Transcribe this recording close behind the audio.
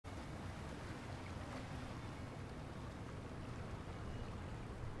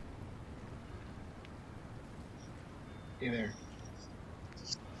Hey there.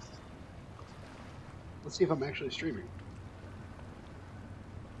 Let's see if I'm actually streaming.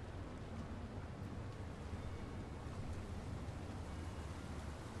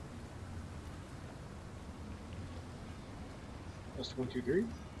 Just 1, 2, 3.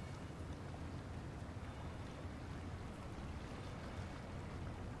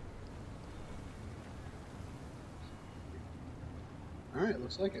 All right,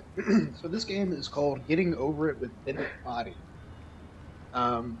 looks like it. So this game is called Getting Over It with Bennett Foddy.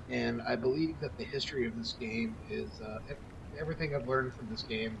 And I believe that the history of this game is everything I've learned from this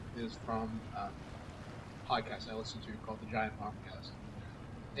game is from a podcast I listen to called the Giant Bombcast.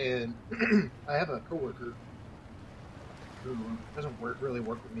 And I have a coworker who doesn't really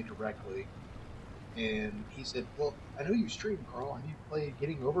work with me directly, and he said, "Well, I know you stream, Carl. Have you played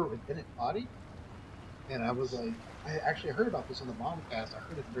Getting Over It with Bennett Foddy?" And I was like, I actually heard about this on the Bombcast. I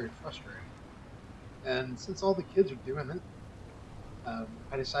heard it's very frustrating. And since all the kids are doing it, I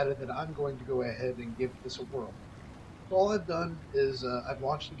decided that I'm going to go ahead and give this a whirl. So all I've done is I've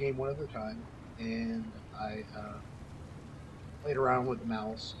launched the game one other time, and I played around with the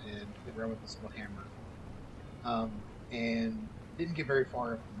mouse and played around with this little hammer. And didn't get very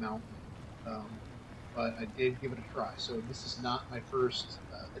far up the mountain, but I did give it a try. So this is not my first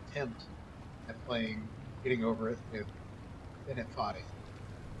attempt at playing Getting Over It with Bennett Foddy.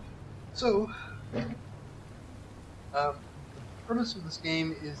 So, the premise of this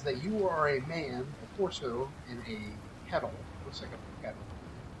game is that you are a man, a torso, in a kettle. Looks like a kettle.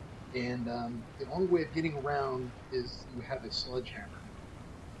 And the only way of getting around is you have a sledgehammer.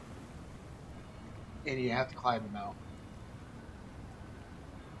 And you have to climb the mountain.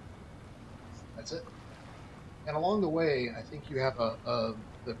 That's it. And along the way, I think you have the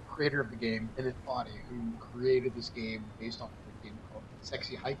creator of the game, Bennett Foddy, who created this game based off of a game called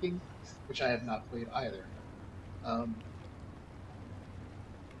Sexy Hiking, which I have not played either. The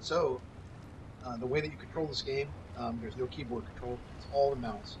way that you control this game, there's no keyboard control. It's all the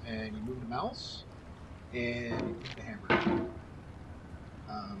mouse, and you move the mouse, and you move the hammer.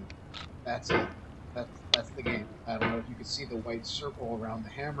 That's it. That's the game. I don't know if you can see the white circle around the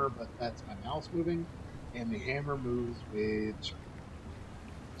hammer, but that's my mouse moving, and the hammer moves with the circle.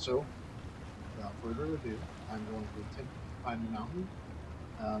 So, without further ado, I'm going to attempt to climb the mountain,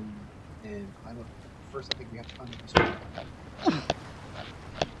 and climb up. First, I think we have to climb up this one.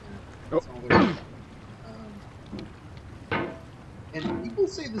 That's all there is. And people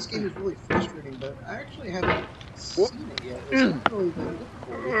say this game is really frustrating, but I actually haven't seen it yet. It's not really that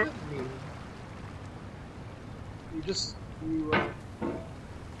difficult, is it? I mean, you just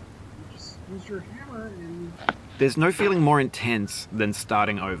use your hammer and... There's no feeling more intense than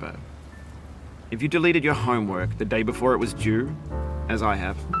starting over. If you deleted your homework the day before it was due, as I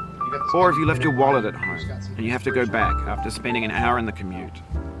have, or if you left your wallet at home and you have to go back after spending an hour in the commute.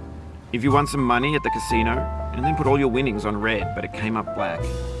 If you won some money at the casino and then put all your winnings on red but it came up black.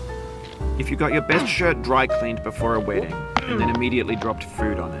 If you got your best shirt dry cleaned before a wedding and then immediately dropped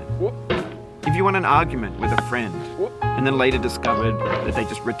food on it. If you won an argument with a friend and then later discovered that they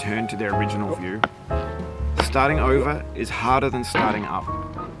just returned to their original view. Starting over is harder than starting up.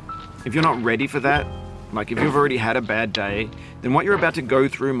 If you're not ready for that, like if you've already had a bad day, then what you're about to go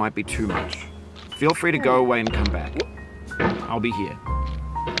through might be too much. Feel free to go away and come back. I'll be here.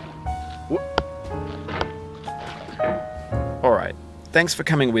 Alright, thanks for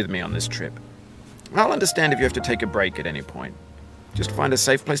coming with me on this trip. I'll understand if you have to take a break at any point. Just find a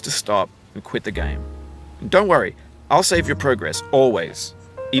safe place to stop and quit the game. And don't worry, I'll save your progress, always,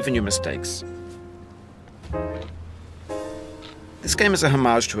 even your mistakes. This game is a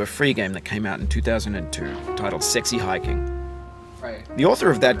homage to a free game that came out in 2002, titled Sexy Hiking. Right. The author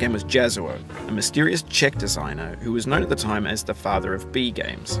of that game was Jazuo, a mysterious Czech designer who was known at the time as the father of B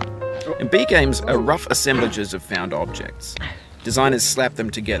games. And B games are rough assemblages of found objects. Designers slap them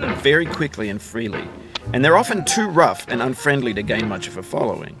together very quickly and freely, and they're often too rough and unfriendly to gain much of a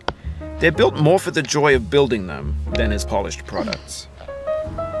following. They're built more for the joy of building them than as polished products.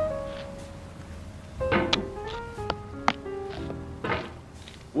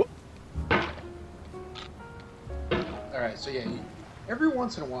 Alright, so yeah, every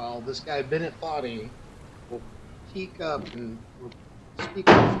once in a while, this guy Bennett Foddy will peek up and speak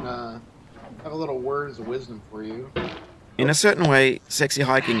and have a little words of wisdom for you. In a certain way, Sexy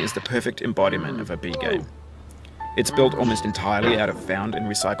Hiking is the perfect embodiment of a B game. It's built almost entirely out of found and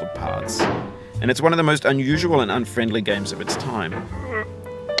recycled parts, and it's one of the most unusual and unfriendly games of its time.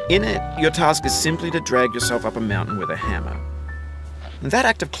 In it, your task is simply to drag yourself up a mountain with a hammer. And that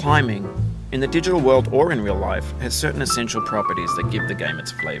act of climbing, in the digital world or in real life, has certain essential properties that give the game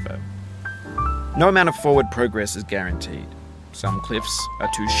its flavor. No amount of forward progress is guaranteed. Some cliffs are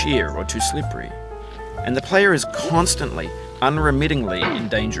too sheer or too slippery, and the player is constantly, unremittingly in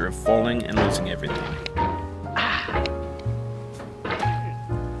danger of falling and losing everything.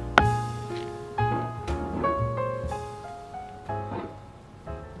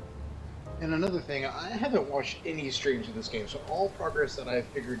 And another thing, I haven't watched any streams of this game, so all progress that I've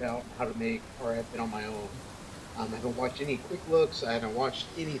figured out how to make or have been on my own. I haven't watched any quick looks, I haven't watched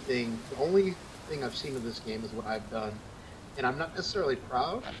anything. The only thing I've seen of this game is what I've done. And I'm not necessarily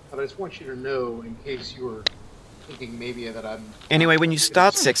proud, but I just want you to know, in case you were thinking maybe that I'm... Anyway, when you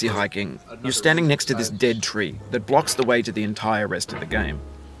start sexy hiking, you're standing next to this dead tree that blocks the way to the entire rest of the game.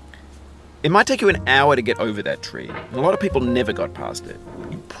 It might take you an hour to get over that tree, and a lot of people never got past it.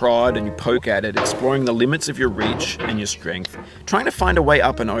 You prod and you poke at it, exploring the limits of your reach and your strength, trying to find a way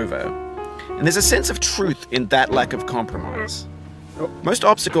up and over. And there's a sense of truth in that lack of compromise. Most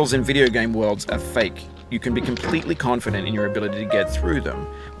obstacles in video game worlds are fake. You can be completely confident in your ability to get through them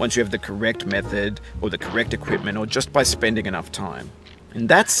once you have the correct method or the correct equipment or just by spending enough time. In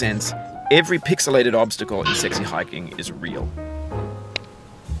that sense, every pixelated obstacle in sexy hiking is real.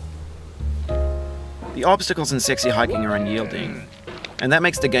 The obstacles in sexy hiking are unyielding, and that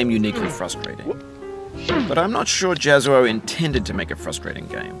makes the game uniquely frustrating. But I'm not sure Jazzuo intended to make a frustrating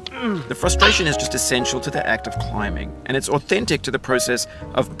game. The frustration is just essential to the act of climbing, and it's authentic to the process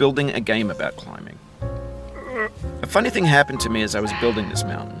of building a game about climbing. A funny thing happened to me as I was building this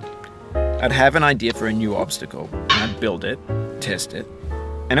mountain. I'd have an idea for a new obstacle, and I'd build it, test it,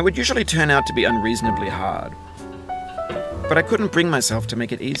 and it would usually turn out to be unreasonably hard. But I couldn't bring myself to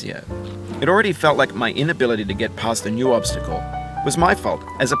make it easier. It already felt like my inability to get past the new obstacle was my fault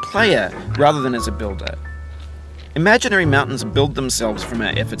as a player rather than as a builder. Imaginary mountains build themselves from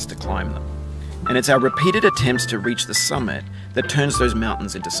our efforts to climb them, and it's our repeated attempts to reach the summit that turns those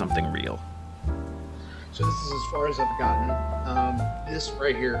mountains into something real. So this is as far as I've gotten. This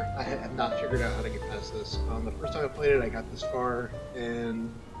right here, I have not figured out how to get past this. The first time I played it, I got this far,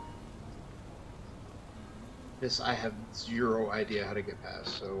 and this I have zero idea how to get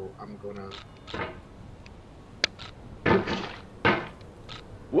past, so I'm gonna...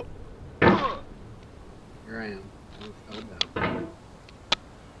 Here I am. I fell down.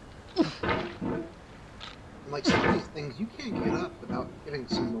 And like some of these things, you can't get up without getting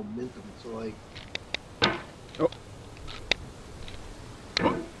some momentum, so like...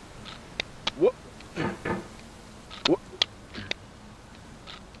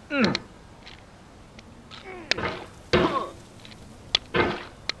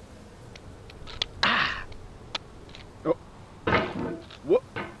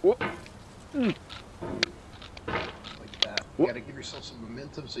 You gotta give yourself some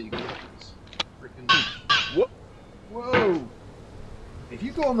momentum so you can get this freaking... Whoa! If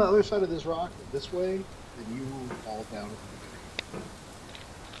you go on the other side of this rock this way, then you fall down at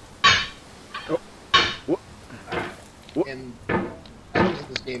the beginning. And items in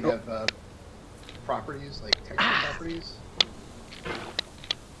this game have properties, like texture properties.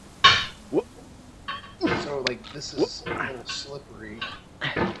 So, like, this is a little slippery.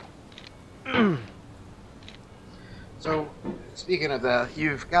 So, speaking of that,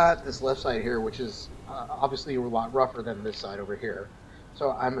 you've got this left side here, which is obviously a lot rougher than this side over here.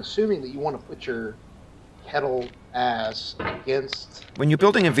 So I'm assuming that you want to put your kettle ass against... When you're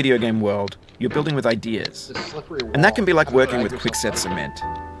building a video game world, you're building with ideas. This slippery wall. And that can be like working with quickset cement.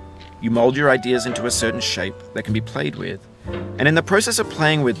 You mold your ideas into a certain shape that can be played with, and in the process of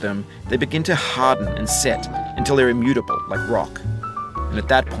playing with them, they begin to harden and set until they're immutable, like rock. And at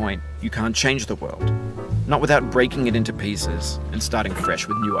that point, you can't change the world. Not without breaking it into pieces and starting fresh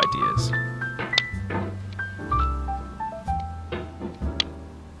with new ideas.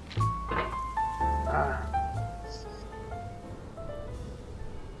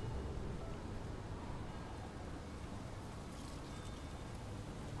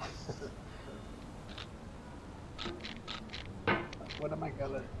 What am I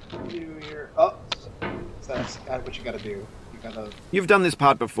gonna do here? Oh, that's what you gotta do. You gotta... You've done this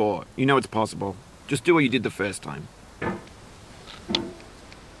part before. You know it's possible. Just do what you did the first time.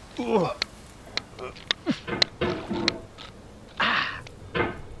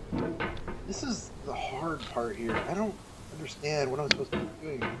 This is the hard part here. I don't understand what I'm supposed to be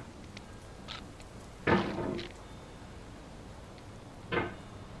doing. I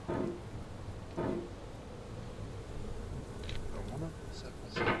want to set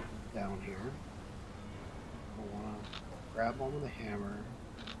myself down here. I want to grab on with a hammer.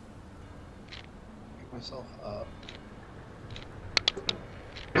 Pick myself up.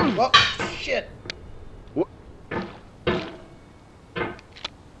 Oh, shit! What?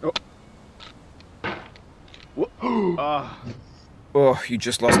 Oh. Oh, you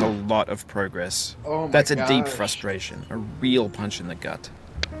just lost a lot of progress. Oh my That's a deep gosh. frustration, a real punch in the gut.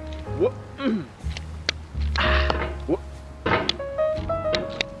 Oh,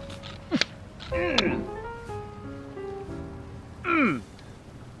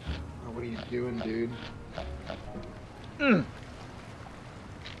 what are you doing, dude?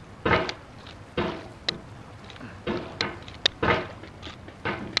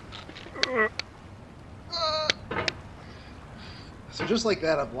 So just like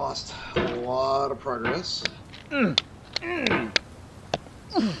that, I've lost a lot of progress. I'm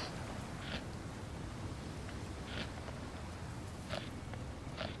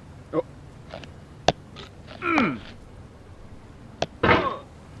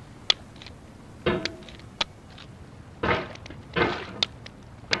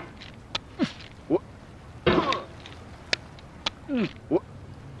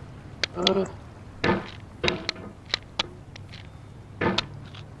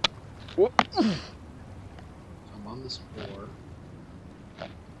on this floor.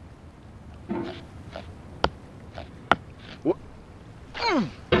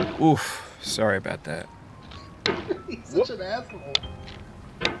 Oof, sorry about that. He's such an asshole.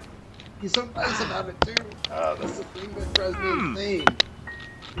 He's so nice about it too. Oh, that's the thing that drives me insane.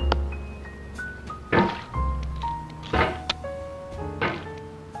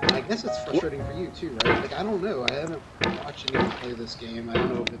 I guess it's frustrating for you too, right? Like, I don't know. I haven't watched anyone play this game. I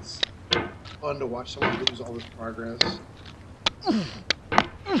don't know if it's fun to watch someone lose all this progress.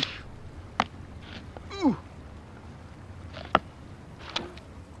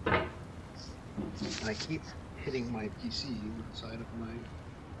 And I keep hitting my PC with the side of my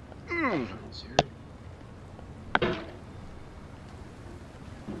controls here.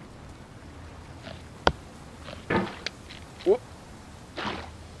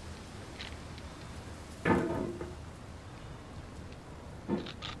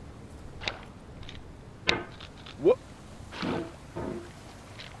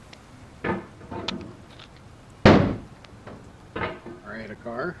 Alright, a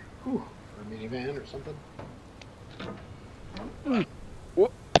car. Whew. Or a minivan or something. So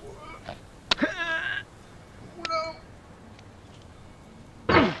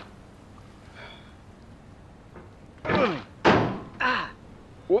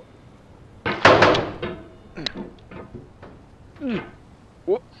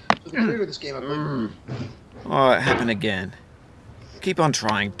the creator of this game, I played. Oh, it happened again. Keep on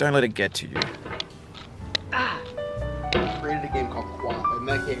trying. Don't let it get to you. Created a game called Quap, and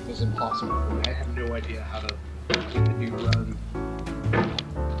that game was impossible for me. I had no idea how to make the dude run.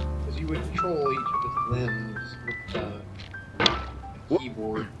 Because you would control each of his limbs with the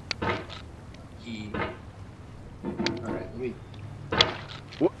keyboard key. Alright, let me...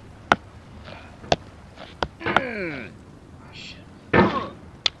 Oh, shit.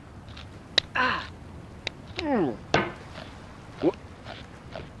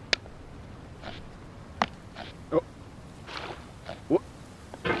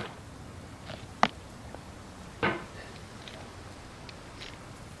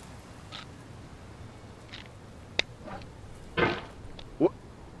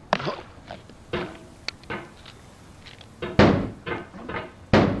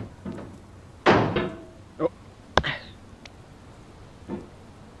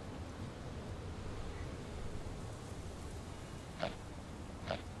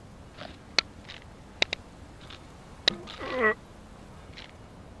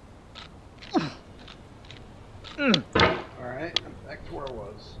 Alright, I'm back to where I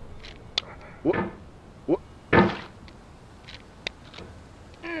was.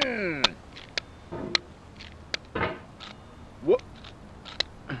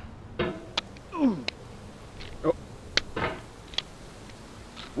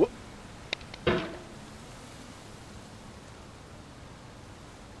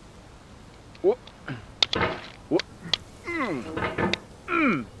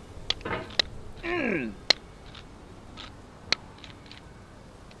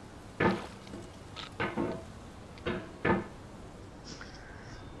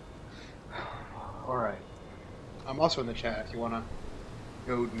 Alright. I'm also in the chat if you want to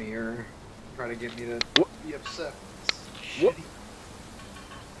goad me or try to get me to be upset. It's shitty.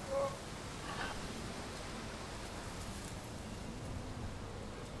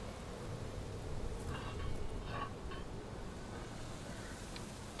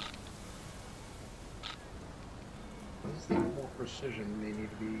 What is the more precision may need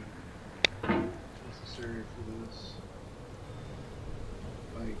to be necessary for this?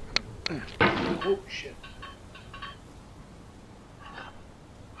 Like, oh shit.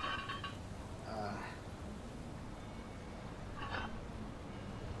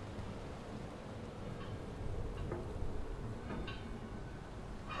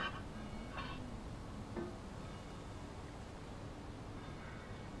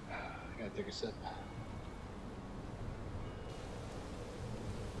 might take a sip.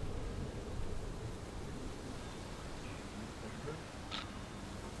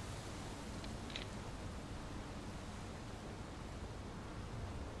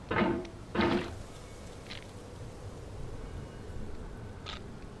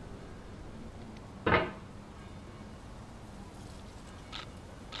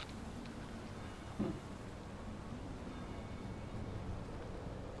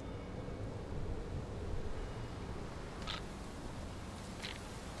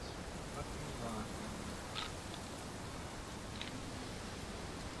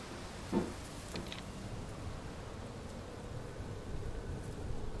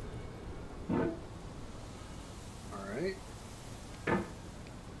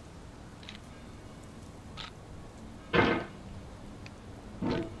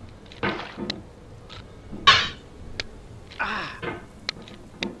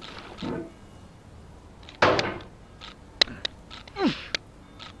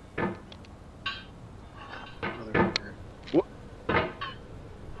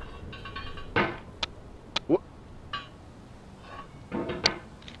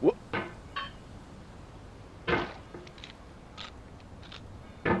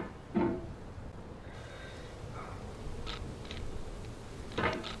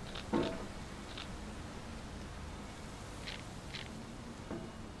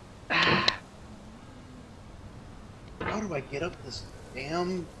 How do I get up this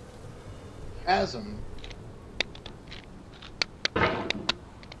damn chasm?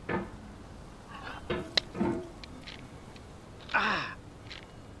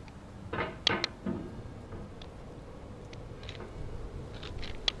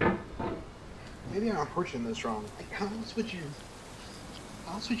 Maybe I'm approaching this wrong. Like, how else would you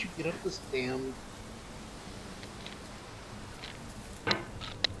get up this damn...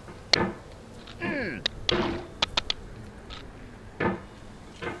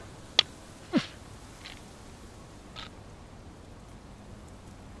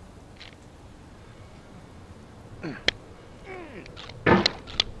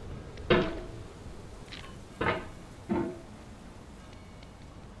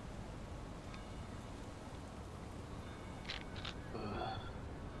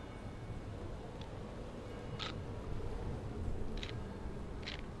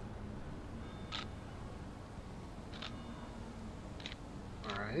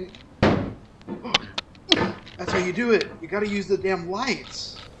 Alright. That's how you do it. You gotta use the damn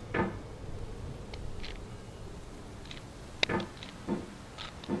lights. There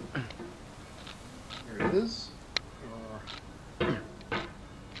it is.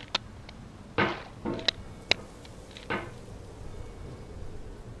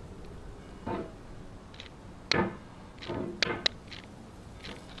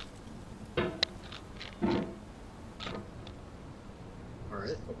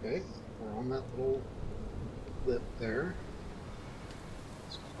 Alright, okay. We're on that little lip there.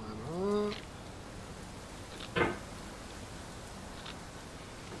 Let's climb up.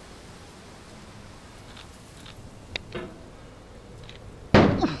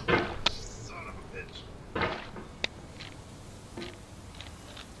 Son of a bitch.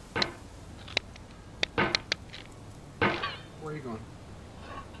 Where are you going?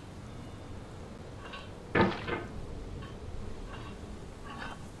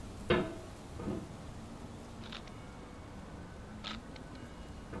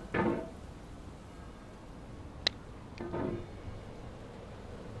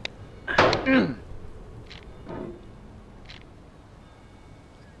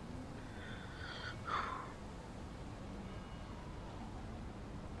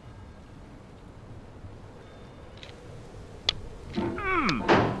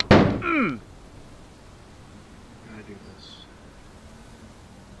 Gotta do this.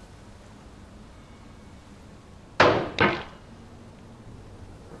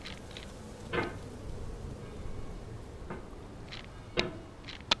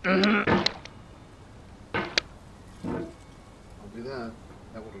 I'll do that.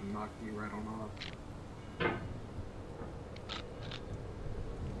 That would have knocked me right on off.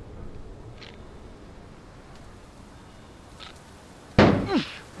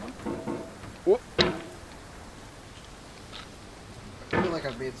 Whoop. I feel like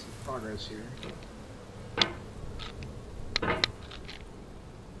I've made some progress here.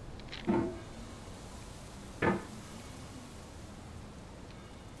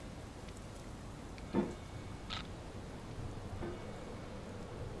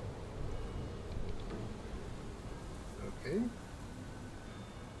 Okay.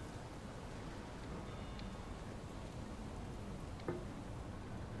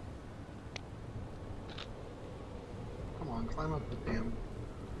 climb up the damn.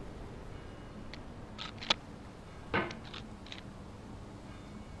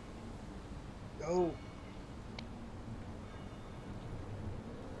 Go.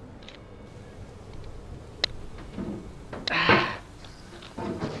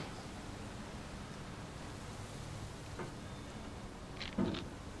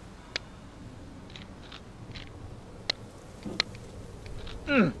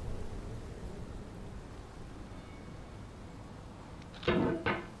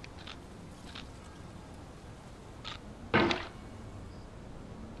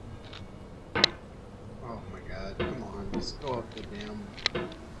 Just go up the damn.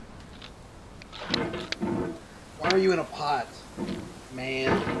 Why are you in a pot,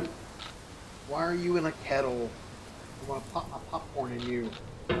 man? Why are you in a kettle? I want to pop my popcorn in you.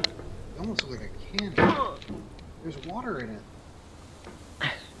 You almost look like a candy. There's water in it.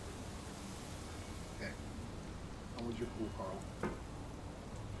 Okay. How was your pool, Carl?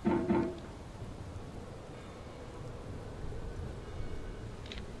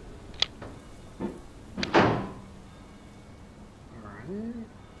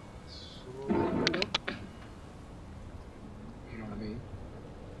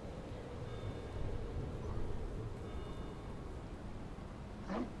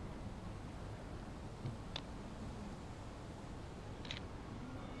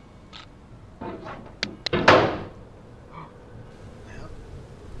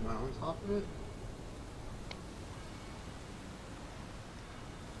 Top of it.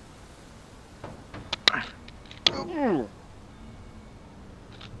 Oh. No!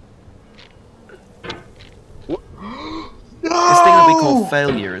 This thing that we call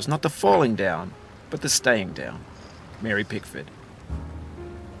failure is not the falling down, but the staying down. Mary Pickford.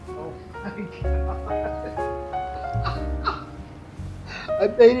 Oh my god. I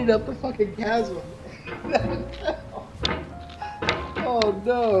made it up the fucking chasm. Oh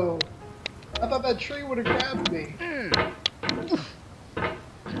no. I thought that tree would have grabbed me.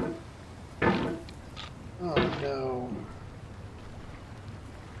 Oh no.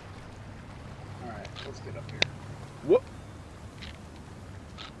 Alright, let's get up here. Whoop.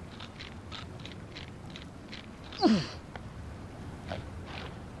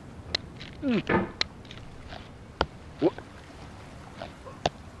 Whoop.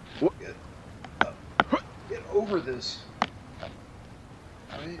 Whoop. Get over this.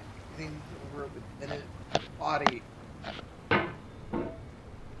 Alright, getting over the Bennett body.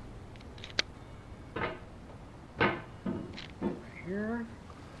 Right here.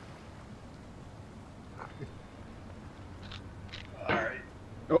 Alright.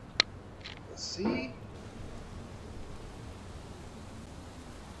 Oh. Let's see.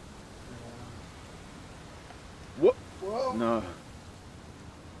 Whoop. Whoa. No.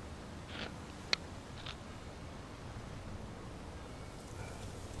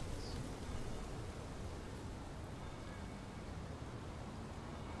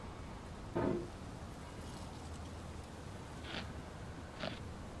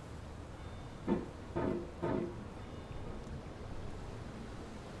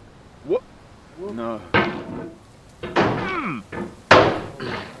 Whoop. Whoop. No.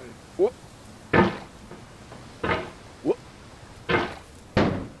 Whoop. Whoop.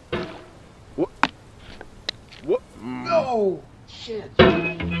 Whoop. Whoop. No! Shit.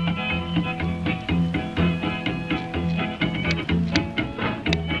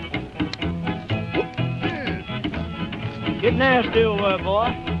 Get nasty over there, boy.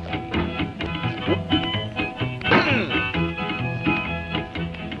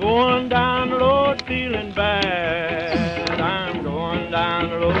 Going down the road feeling bad. I'm going down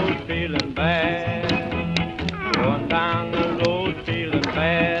the road feeling bad. Going down the road feeling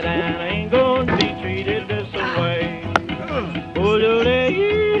bad, and I ain't going to be treated this way.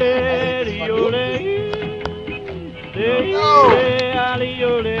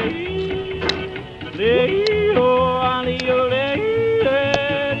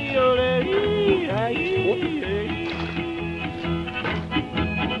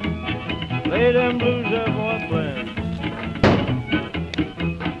 Lay them blues up, boy, playing.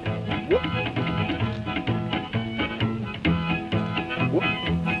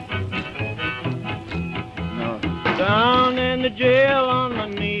 Down in the jail on my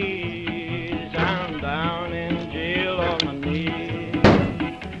knees. I'm down in jail on my knees.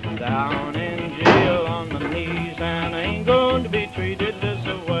 Down in jail on my knees, and I ain't going to be treated this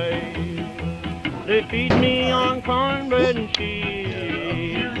way. They feed me on cornbread and cheese.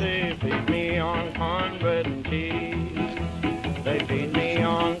 They feed me on cornbread and cheese. They feed me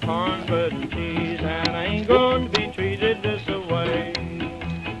on cornbread and cheese, and I ain't going to be treated this way.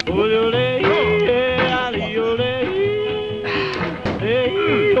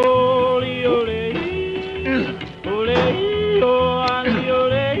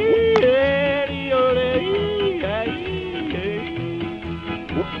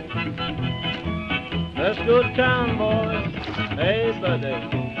 go to town, boys. Hey, buddy.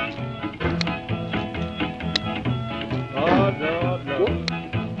 Lord, Lord, Lord.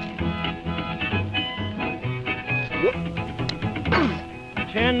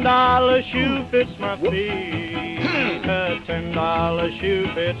 $10 shoe fits my feet. A $10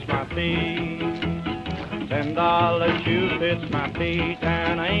 shoe fits my feet. $10 shoe fits my feet,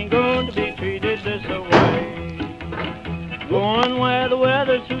 and I ain't going to be treated this way. Going where the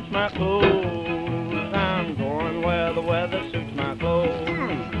weather suits my clothes. I'm going where the weather suits my clothes.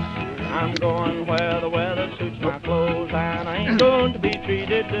 I'm going where the weather suits my clothes, and I ain't going to be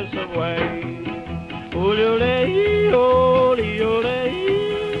treated this way. Ole, ole, ole.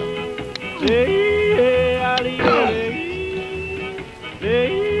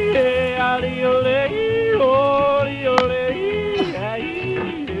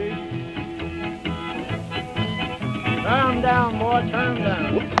 Turn down, boy, turn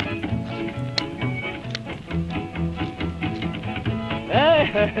down. Hey,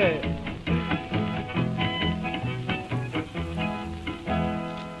 hey, hey.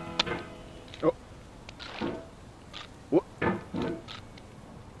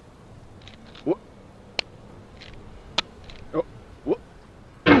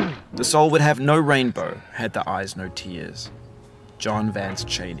 The soul would have no rainbow, had the eyes no tears. John Vance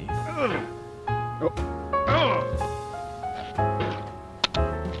Cheney.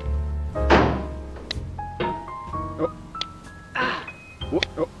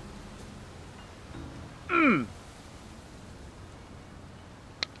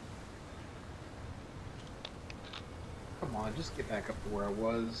 Come on, just get back up to where I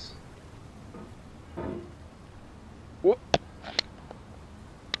was.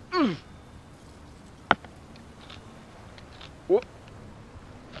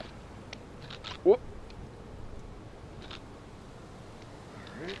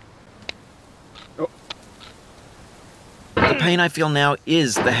 The pain I feel now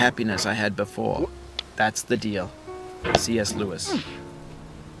is the happiness I had before. That's the deal. C.S. Lewis. He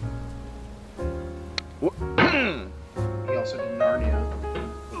also did Narnia.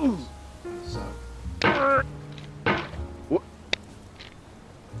 So.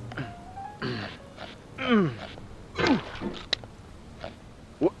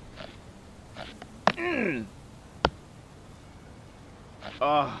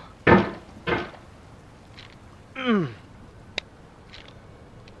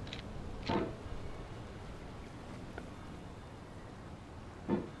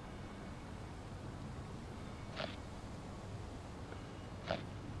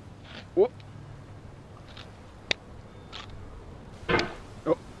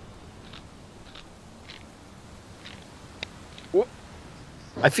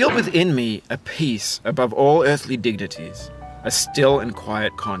 I feel within me a peace above all earthly dignities, a still and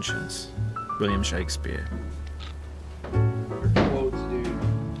quiet conscience. William Shakespeare. Quotes, dude.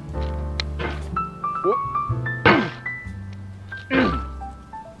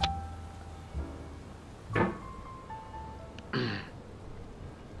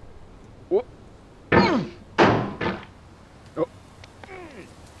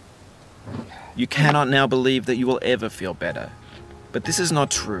 You cannot now believe that you will ever feel better. But this is not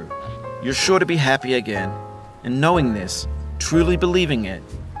true. You're sure to be happy again, and knowing this, truly believing it,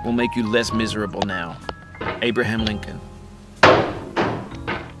 will make you less miserable now. Abraham Lincoln.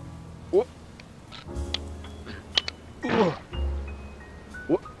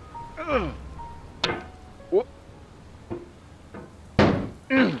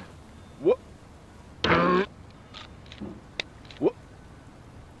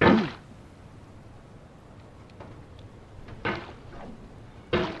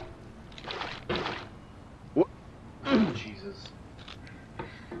 Jesus.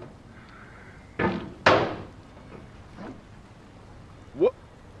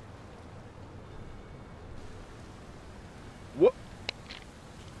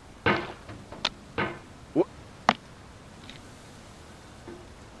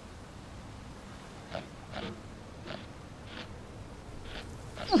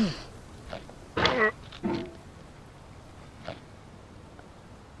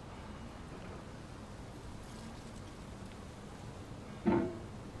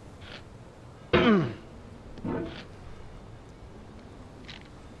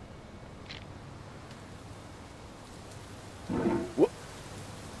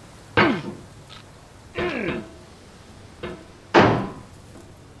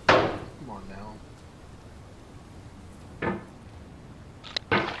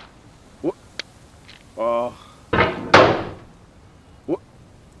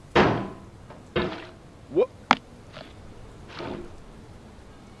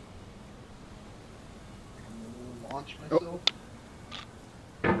 launch myself.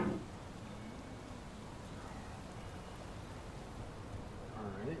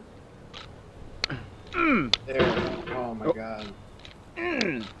 Alright. There. Oh my god.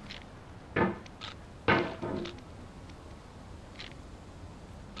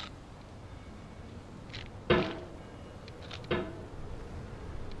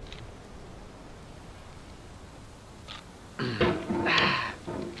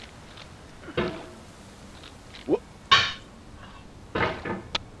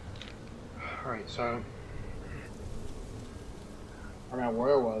 Alright, so I remember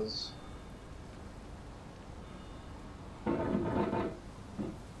where I was.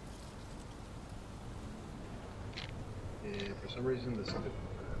 And for some reason this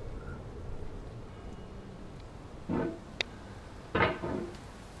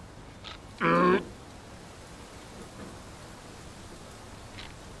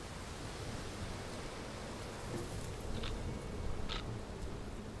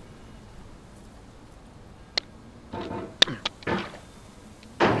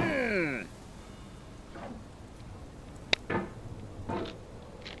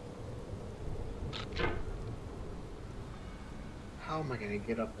how am I gonna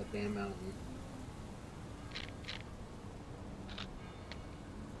get up that damn mountain?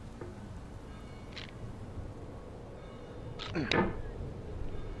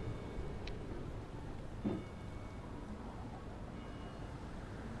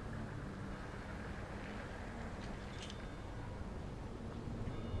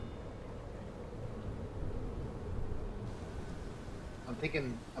 I'm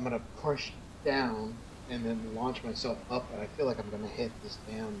thinking I'm gonna push down and then launch myself up, but I feel like I'm gonna hit this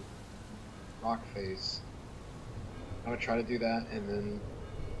damn rock face. I'm gonna try to do that and then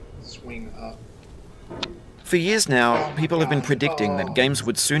swing up. For years now, people have been predicting that games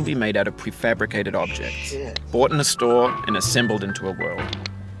would soon be made out of prefabricated objects, bought in a store and assembled into a world.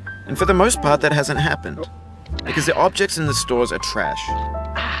 And for the most part, that hasn't happened, because the objects in the stores are trash.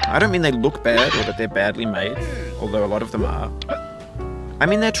 I don't mean they look bad or that they're badly made, although a lot of them are. I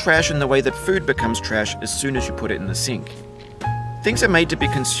mean they're trash in the way that food becomes trash as soon as you put it in the sink. Things are made to be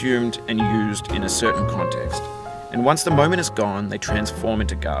consumed and used in a certain context, and once the moment is gone, they transform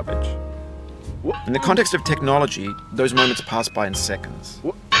into garbage. In the context of technology, those moments pass by in seconds.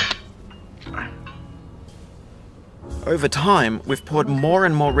 Over time, we've poured more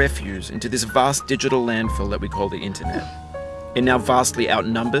and more refuse into this vast digital landfill that we call the internet. It now vastly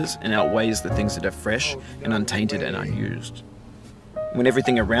outnumbers and outweighs the things that are fresh and untainted and unused. When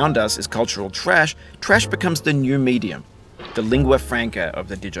everything around us is cultural trash, trash becomes the new medium, the lingua franca of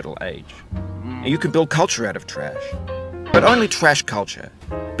the digital age. And you can build culture out of trash, but only trash culture.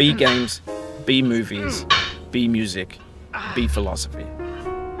 B games, B movies, B music, B philosophy.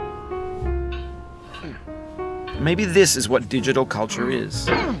 Maybe this is what digital culture is.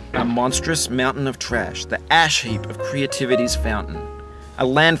 A monstrous mountain of trash, the ash heap of creativity's fountain. A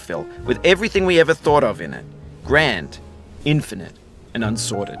landfill with everything we ever thought of in it. Grand, infinite, and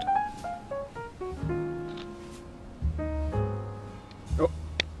unsorted.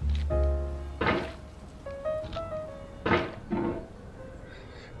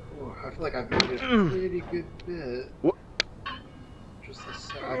 I feel like I've made it a pretty good bit. Just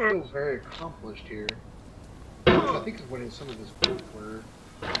I feel very accomplished here. I think is winning some of his quote were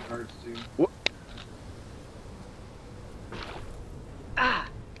in regards to.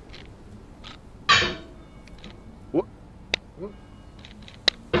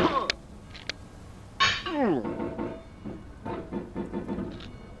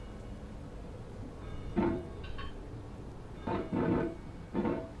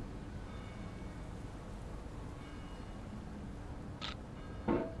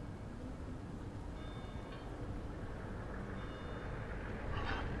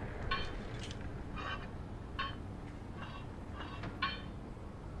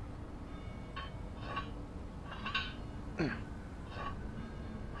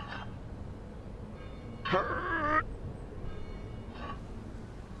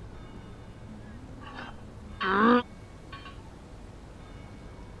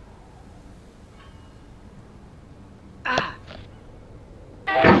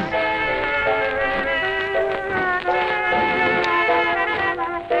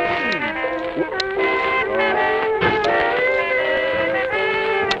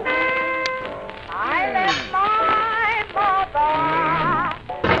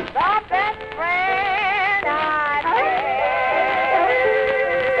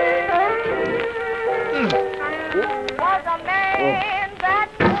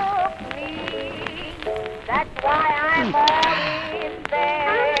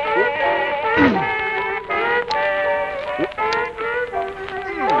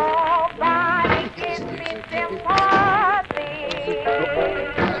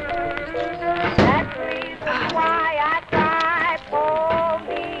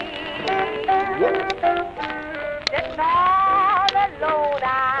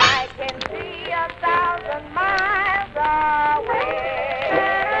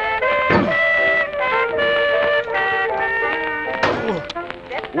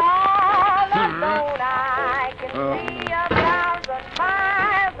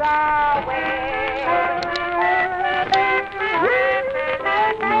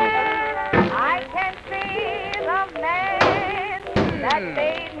 has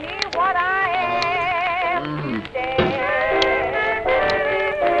made me what I am today.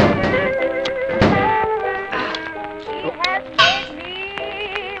 He has made me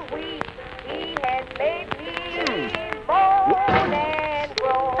weak. He has made me moan and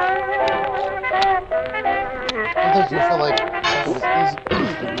groan. Sometimes you feel like something is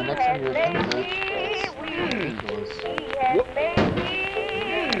easy, and the next time you're into it, it's ridiculous. He has made me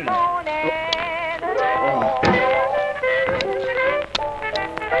moan and groan.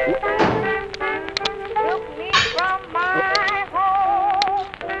 Took me from my home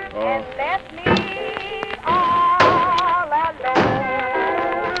and left me all alone.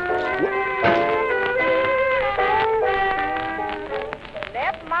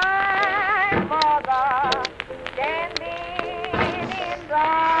 Left my mother standing in the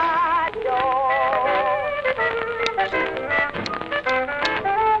door.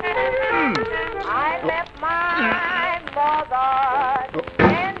 I left my mother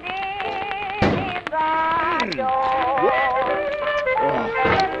standing in the door.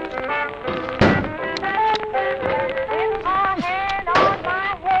 With her hand on my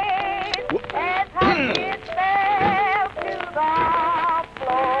head as her kiss fell to the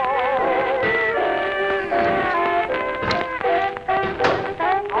floor.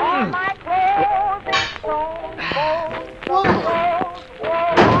 All my clothes and bones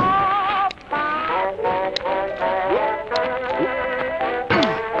wore off my head.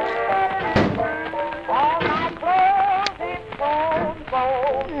 All my clothes and bones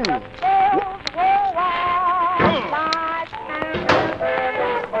wore off my skin.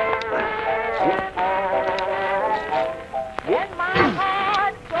 In my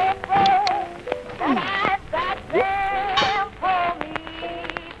heart so cold that I've got them for me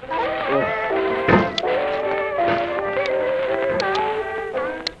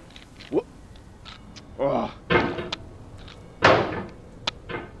blue.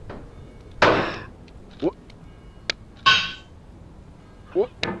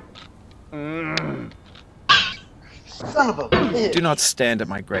 Son of a bitch! Do not stand at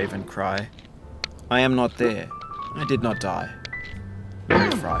my grave and cry. I am not there. I did not die.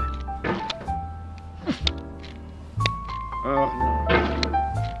 Mary Fry.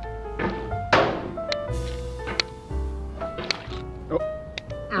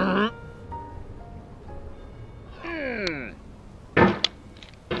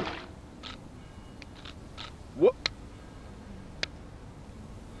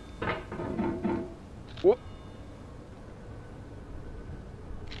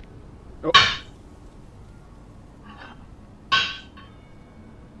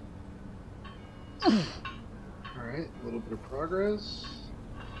 Alright, a little bit of progress.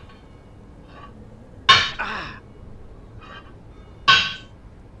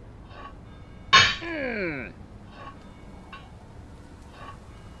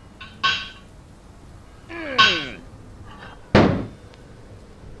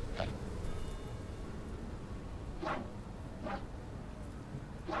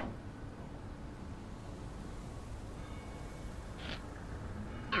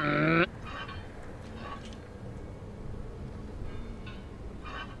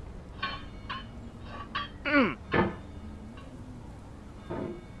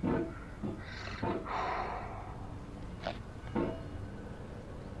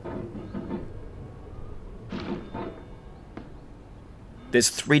 There's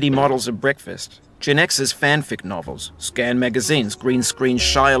 3D models of breakfast, Gen X's fanfic novels, scan magazines, green screen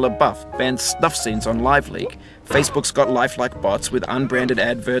Shia LaBeouf, banned snuff scenes on LiveLeak. Facebook's got lifelike bots with unbranded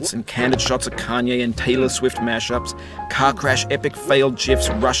adverts and candid shots of Kanye and Taylor Swift mashups, car crash epic failed GIFs,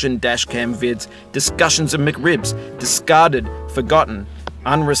 Russian dashcam vids, discussions of McRibs, discarded, forgotten,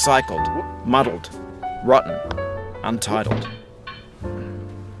 unrecycled, muddled, rotten, untitled.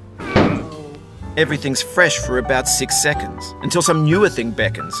 Everything's fresh for about 6 seconds, until some newer thing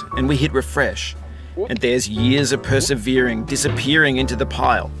beckons, and we hit refresh. And there's years of persevering, disappearing into the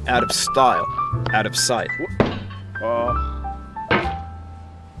pile, out of style, out of sight.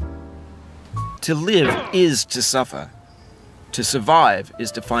 To live is to suffer. To survive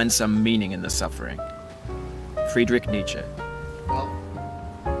is to find some meaning in the suffering. Friedrich Nietzsche. Well,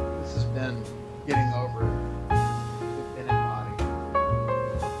 this has been Getting Over It with Bennett and Foddy.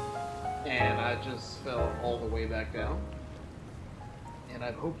 And I just fell all the way back down. And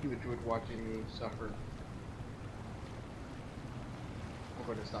I hope you enjoyed watching me suffer. I'm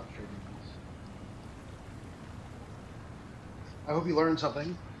going to stop streaming this. I hope you learned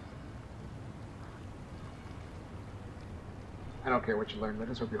something. I don't care what you learned, I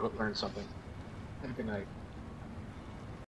just hope you learned something. Have a good night.